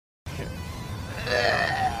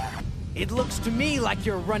It looks to me like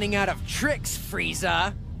you're running out of tricks,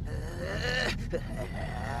 Frieza.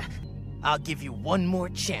 I'll give you one more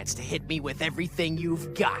chance to hit me with everything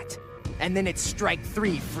you've got. And then it's strike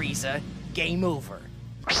 3, Frieza. Game over.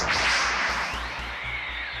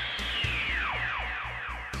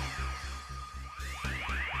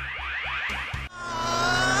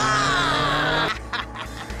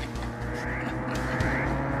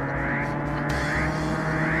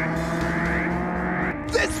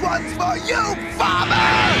 This one's for you, Father!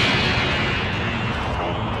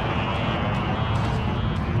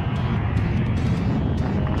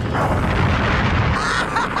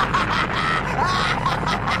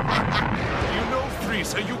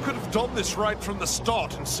 You could have done this right from the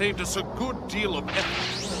start and saved us a good deal of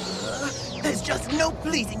effort. There's just no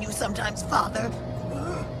pleasing you sometimes, Father.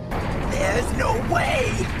 There's no way!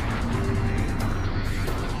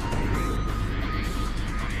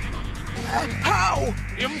 How?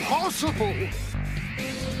 Impossible!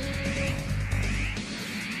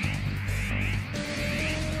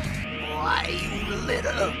 Why, you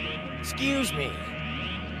little... Excuse me.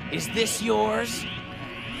 Is this yours?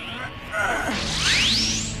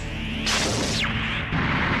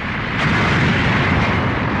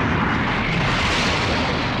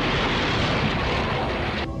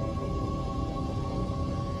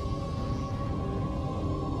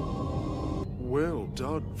 Well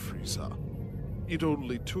done, Frieza. It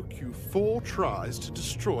only took you 4 tries to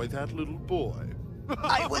destroy that little boy.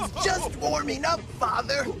 I was just warming up,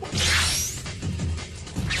 Father.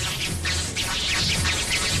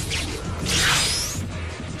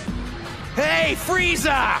 Hey,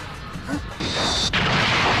 Frieza!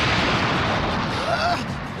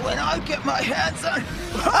 When I get my hands on...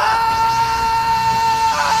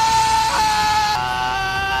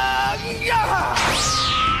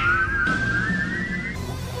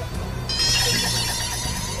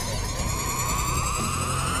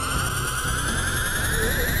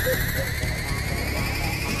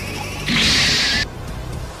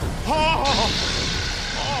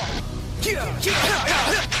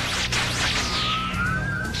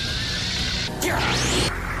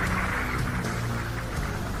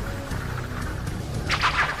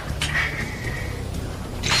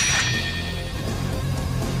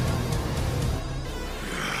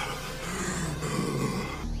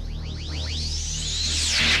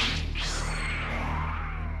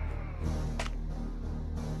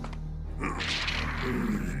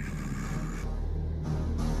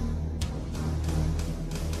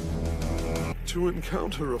 To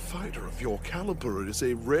encounter a fighter of your caliber is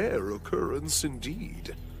a rare occurrence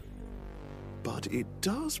indeed. But it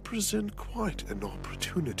does present quite an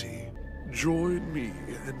opportunity. Join me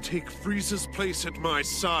and take Frieza's place at my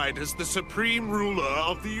side as the supreme ruler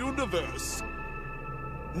of the universe.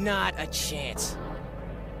 Not a chance.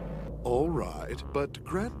 All right, but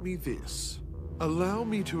grant me this. Allow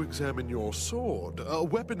me to examine your sword. A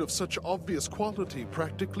weapon of such obvious quality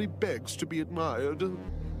practically begs to be admired.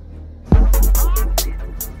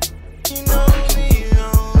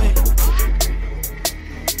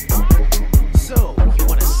 So, you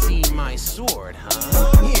want to see my sword,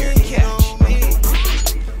 huh? Here, catch.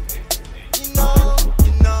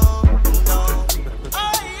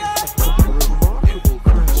 Remarkable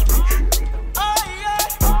craftsmanship.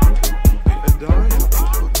 And I have a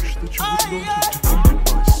hunch that you would not have defeated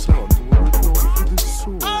my son were it not for this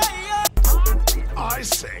sword. I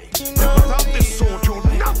say, without this sword, you're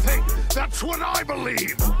nothing! That's what I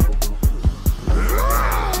believe!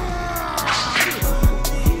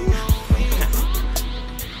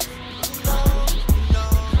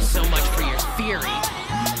 So much for your theory.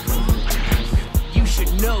 You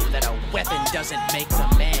should know that a weapon doesn't make the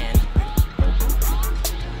man.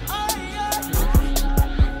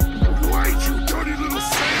 Wait, you dirty little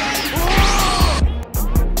sailor!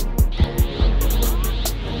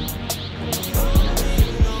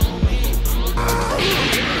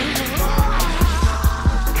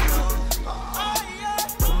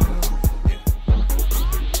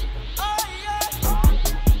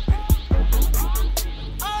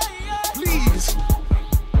 Please!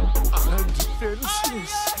 I'm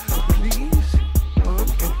defenseless. Please? I'm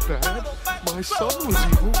not bad. My son was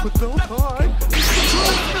evil, but don't I? It's the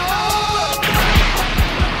truth! No!